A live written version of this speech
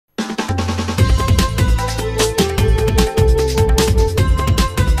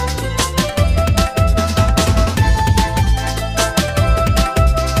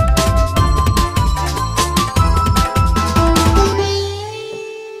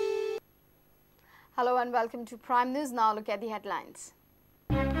Hello and welcome to Prime News. Now look at the headlines.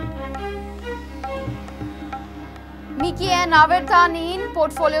 Mickky and Avertano in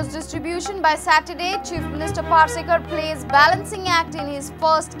portfolios distribution by Saturday. Chief Minister Parsekar plays balancing act in his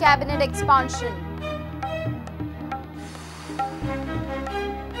first cabinet expansion.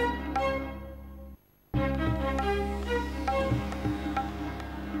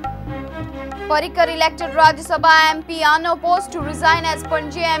 Parsekar elected Rajya Sabha MP unopposed to resign as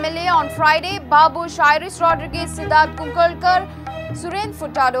Panji MLA on Friday. Babush, Iris Rodriguez, Siddharth Kunkalkar, Surendra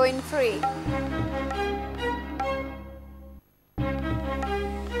Furtado in free.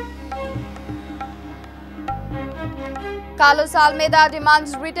 Carlos Almeida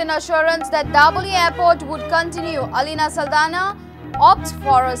demands written assurance that Daboli Airport would continue. Alina Saldana opts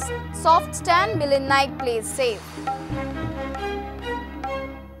for a soft stand. Milind Naik plays safe.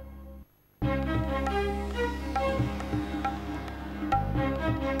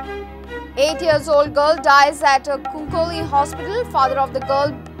 Eight-year-old girl dies at a Kunkoli hospital. Father of the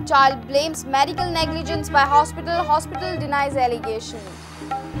girl child blames medical negligence by hospital. Hospital denies allegation.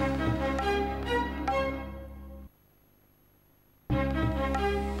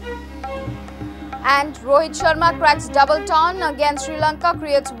 And Rohit Sharma cracks double ton against Sri Lanka,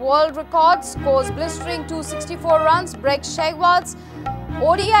 creates world record, scores blistering 264 runs, breaks Sehwag's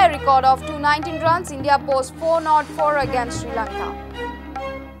ODI record of 219 runs. India posts 404 against Sri Lanka.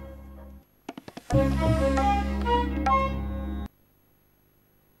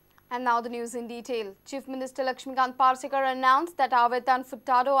 And now the news in detail. Chief Minister Lakshmikant Parsekar announced that Avertano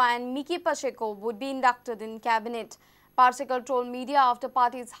Furtado and Mickey Pacheco would be inducted in cabinet. Parsekar told media after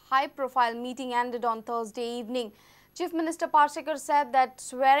party's high-profile meeting ended on Thursday evening. Chief Minister Parsekar said that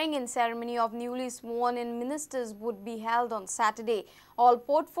swearing-in ceremony of newly sworn-in ministers would be held on Saturday. All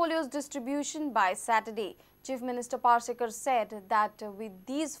portfolios distribution by Saturday. Chief Minister Parsekar said that with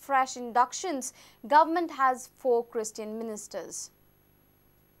these fresh inductions, government has 4 Christian ministers.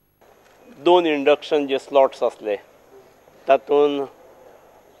 2 induction J slots असले तातून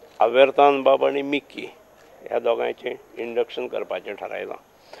आवेर्तान बाब आणि Mickey ह्या दोगांचे induction करपाचें थारायलां.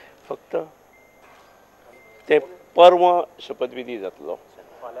 फक्त ते परवा शपथविधी जातलो.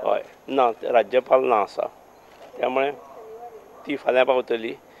 हय ना राज्यपाल ना आसा त्यामुळे ती फाल्यां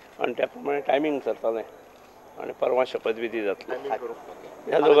पावतली आनी त्या प्रमाणे टायमींग सरतलें आनी परवा शपथविधी जातलो.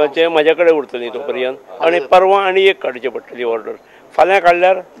 ह्या दोगांचे म्हाजे कडेन उरतली तो पर्यंत आनी परवा आनी एक काडची पडटली ऑर्डर. फाल्यां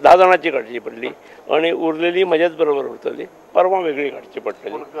काडल्यार 10 जाणांची काडची पडली आनी उरलेली म्हजेच बरोबर उरतली. परवा वेगळी काडची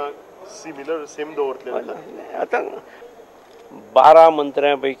पडटली. सिमिलर सेम दवरतले. आतां 12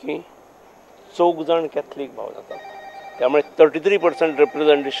 मंत्र्यां पैकी 4 जाण कॅथलीक भाव जातात. त्यामुळे 33%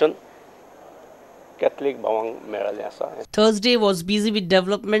 रिप्रेझेंटेशन Catholic भावांक मेळ्ळेलें आसा. Thursday was busy with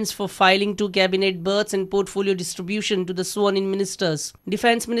developments for filing 2 cabinet berths and portfolio distribution to the sworn-in ministers.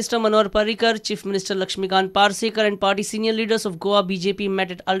 Defence Minister Manohar Parrikar, Chief Minister Lakshmikant Parsekar and party senior leaders of Goa BJP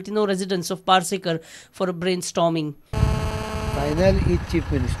met at Altino residence of Parsekar for a brainstorming. Final is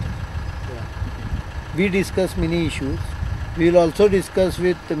Chief Minister. We discuss many issues. We will also discuss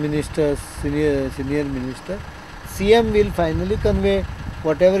with the ministers, senior minister. CM will finally convey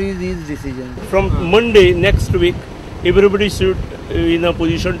whatever is his decision. From Monday next week, everybody should in a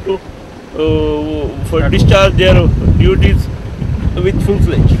position to for discharge their duties with full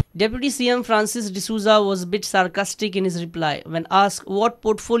fledged. Deputy CM Francis D'Souza was a bit sarcastic in his reply when asked what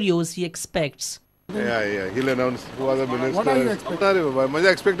portfolios he expects. Yeah, he'll announce who are the ministers. What are you expecting? My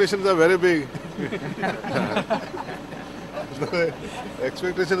expectations are very big.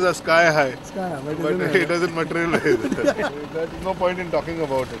 Expectations are sky high, but it doesn't materialize. There's no point in talking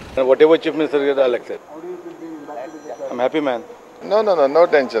about it. And whatever chief minister gets elected, I'm happy, man. No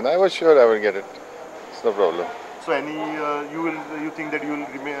tension. I was sure I would get it. It's no problem. So you think that you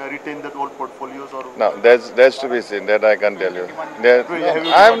will retain that old portfolios or? No, that's to be seen. That I can't tell you.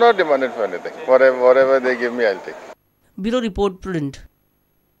 I have not demanded for anything. Whatever they give me, I'll take. Bureau Report, Prudent.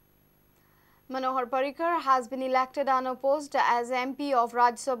 Manohar Parrikar has been elected unopposed as MP of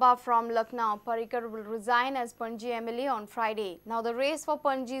Rajya Sabha from Lucknow. Parrikar will resign as Panji MLA on Friday. Now the race for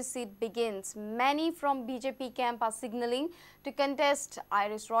Panji's seat begins. Many from BJP camp are signalling to contest.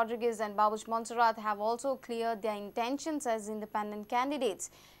 Iris Rodriguez and Babush Montserrat have also cleared their intentions as independent candidates.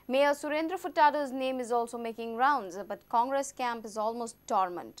 Mayor Surendra Furtado's name is also making rounds, but Congress camp is almost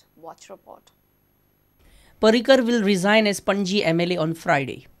dormant. Watch report. Parrikar will resign as Panji MLA on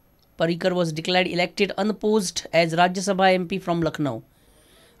Friday. Parrikar was declared elected unopposed as Rajya Sabha MP from Lucknow.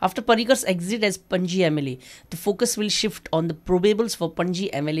 After Parrikar's exit as Panji MLA, the focus will shift on the probables for Panji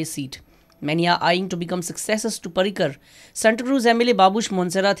MLA seat. Many are eyeing to become successors to Parrikar. Santa Cruz MLA Babush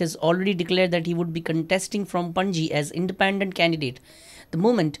Montserrat has already declared that he would be contesting from Panji as independent candidate. the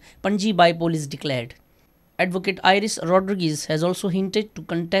moment Panji Bipole is declared. Advocate Iris Rodriguez has also hinted to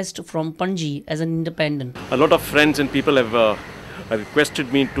contest from Panji as an independent. A lot of friends and people have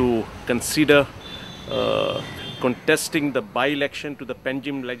requested me to consider contesting the by-election to the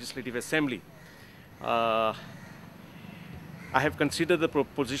Panjim Legislative Assembly. I have considered the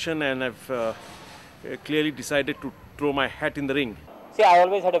proposition and I've clearly decided to throw my hat in the ring. See, I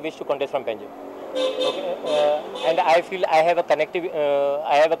always had a wish to contest from Panjim. Okay, and I feel I have a connect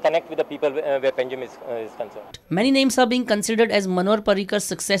with the people where Panjim is concerned. Many names are being considered as Manohar Parikar's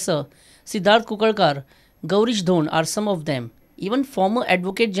successor. Siddharth Kukalkar, Gaurish Dhon are some of them. Even former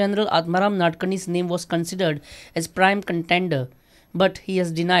Advocate General Atmaram Nadkarni's name was considered as prime contender, but he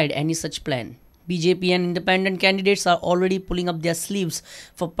has denied any such plan. BJP and independent candidates are already pulling up their sleeves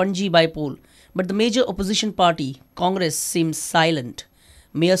for Panji Bipole, but the major opposition party, Congress, seems silent.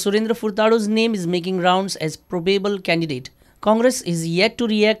 Mayor Surendra Furtado's name is making rounds as probable candidate. Congress is yet to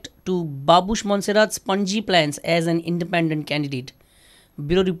react to Babush Monserrat's Panji plans as an independent candidate.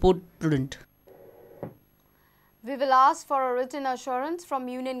 Bureau Report, Prudent. We will ask for a written assurance from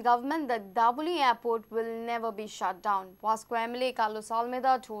Union Government that Daboli Airport will never be shut down. Vasco MLA Carlos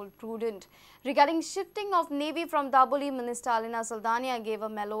Almeida told Prudent. Regarding shifting of Navy from Daboli, Minister Alina Saldana gave a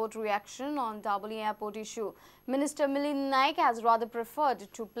mellowed reaction on Daboli Airport issue. Minister Milind Naik has rather preferred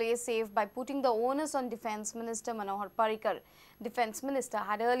to play safe by putting the onus on Defence Minister Manohar Parrikar. Defence Minister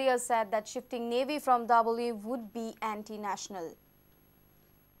had earlier said that shifting Navy from Daboli would be anti-national.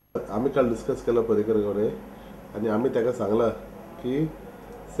 आम्ही काल discuss केला परिकर गडे आणि आम्ही त्याका सांगला की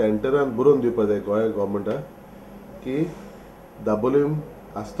सेंटरान बरोवन दिवपा जाय गोंय गव्हर्नमेंटाक की दाबोलीम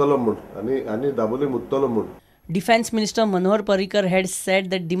आसतलो म्हूण आनी दाबोलीम उरतलो म्हूण. Defence Minister Manohar Parrikar had said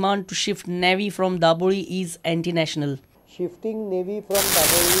that demand to shift Navy from Daboli is anti-national. Shifting Navy from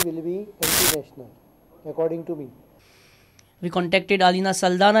Daboli will be anti-national, according to me. We contacted Alina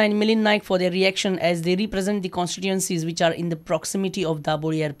Saldana and Milind Naik for their reaction as they represent the constituencies which are in the proximity of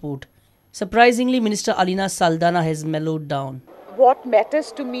Daboli Airport. Surprisingly, Minister Alina Saldana has mellowed down. What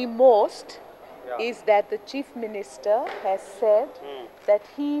matters to me most is that the Chief Minister has said that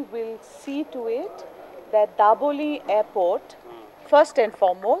he will see to it that Daboli Airport, first and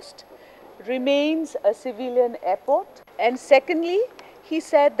foremost, remains a civilian airport. And secondly, he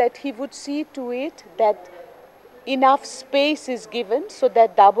said that he would see to it that enough space is given so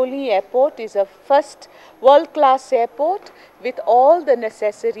that Daboli Airport is a first world-class airport with all the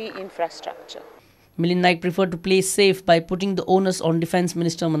necessary infrastructure. Milind Naik preferred to play safe by putting the onus on Defence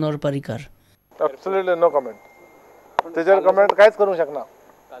Minister Manohar Parrikar. Absolutely no comment. त्याच्यावर comment काहीच करू शकना.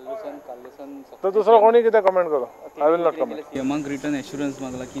 तर दुसरा कोणी किती comment करो. I will not comment. Among written assurance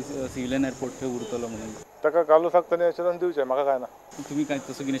मागला की civilian airport पे उरतलो म्हणून. त्याका कालू सांगताना assurance दिवचे माका काय ना. तुम्ही काय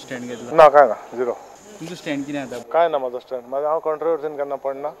तसं किने स्टँड घेतला? ना काय ना zero. तुमचं स्टँड किने आता? काय ना माझं स्टँड. माझं हांव कंट्रोवर्सी करना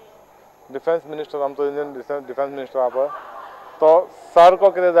पडना. डिफेन्स मिनिस्टर आमचो इंडियन डिफेन्स मिनिस्टर आहा तो सारको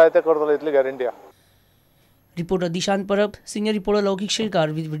कितें जाय ते करतलो इतली गॅरंटी आहा. Reporter Dishan Parab, senior reporter Laukik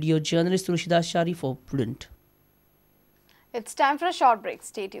Shirkar with video journalist Tulsidas Shari for Prudent. It's time for a short break.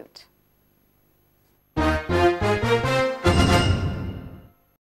 Stay tuned.